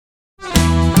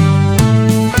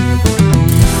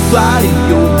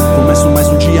clareou. Começo mais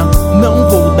um dia, não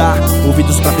vou dar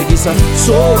ouvidos pra preguiça.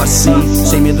 Sou assim,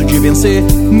 sem medo de vencer.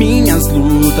 Minhas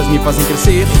lutas me fazem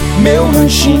crescer. Meu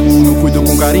ranchinho, cuido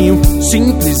com carinho.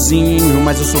 Simplesinho,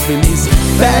 mas eu sou feliz.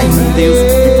 Fé em Deus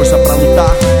e força pra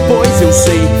lutar, pois eu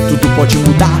sei, tudo pode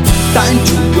mudar. Time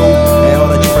to go, é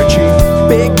hora de partir.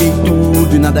 Peguei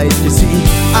tudo e nada esqueci.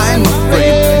 I'm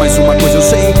afraid, mas uma coisa eu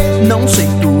sei. Não sei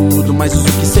tudo, mas uso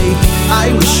o que sei.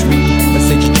 I wish me, vai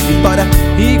sede de vitória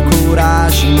e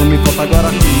coragem, não me falta agora.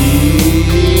 A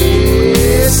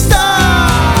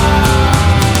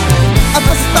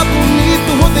festa tá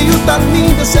bonito, o rodeio tá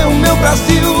lindo, esse é o meu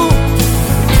Brasil.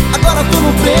 Agora tô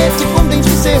no frente, com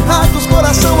dentes cerrados,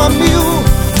 coração a mil.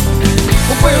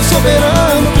 O foi o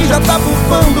soberano que já tá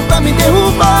bufando pra me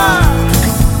derrubar.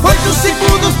 8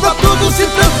 segundos pra tudo se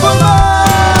transformar.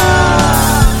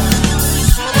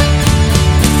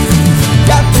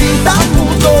 E a vida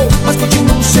mudou, mas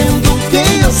continuo sendo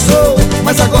quem eu sou.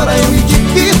 Mas agora eu me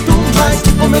divirto mais,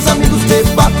 com meus amigos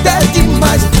bebo até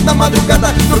demais. Na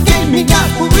madrugada troquei minha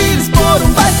arco-íris por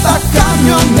um baita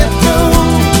caminhonetão.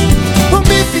 Um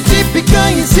bife de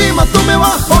picanha em cima do meu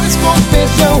arroz com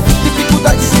feijão.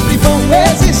 Dificuldades sempre vão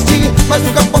existir, mas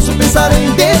nunca posso pensar em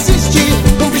desistir.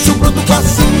 Um bicho bruto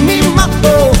quase me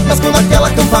matou, mas quando aquela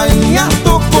campainha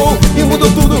tocou e mudou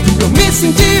tudo, eu me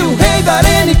senti o rei da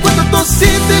arena. E quando a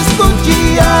torcida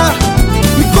explodia,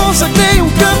 me consagrei um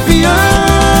campeão.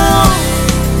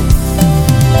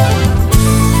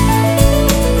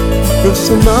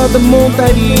 Profissional da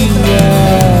montaria.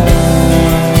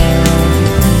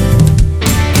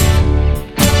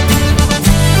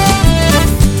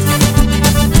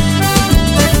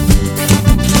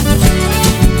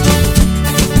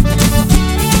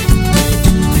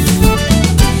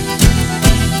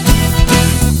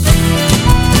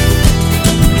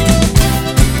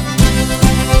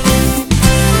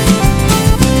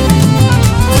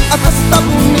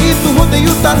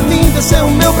 Tá lindo, esse é o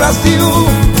meu Brasil.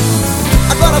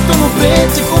 Agora tô no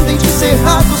frente, com dentes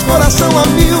cerrados, coração a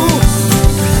mil.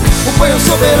 O foi o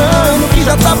soberano que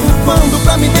já tá bufando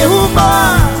pra me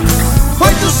derrubar.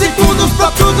 8 segundos pra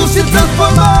tudo se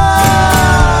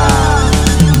transformar.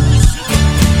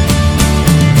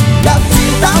 E a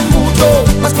vida mudou,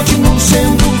 mas continuo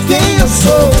sendo quem eu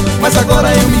sou. Mas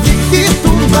agora eu me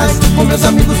divirto mais, com meus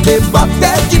amigos bebo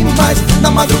até demais. Na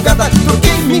madrugada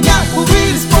troquei minha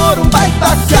arco-íris por um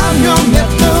baita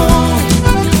caminhonetão.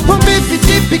 Um bife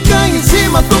de picanha em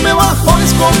cima do meu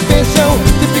arroz com feijão.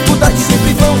 Dificuldades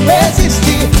sempre vão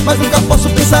existir, mas nunca posso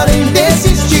pensar em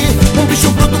desistir. Um bicho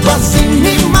bruto quase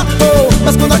me matou,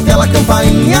 mas quando aquela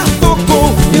campainha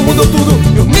tocou e mudou tudo,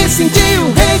 eu me senti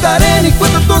o rei da arena. E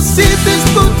quando a torcida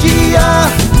explodia,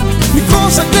 me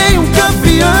consagrei um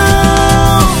campeão.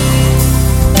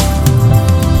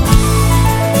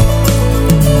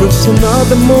 Profissional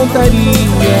da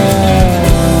montaria.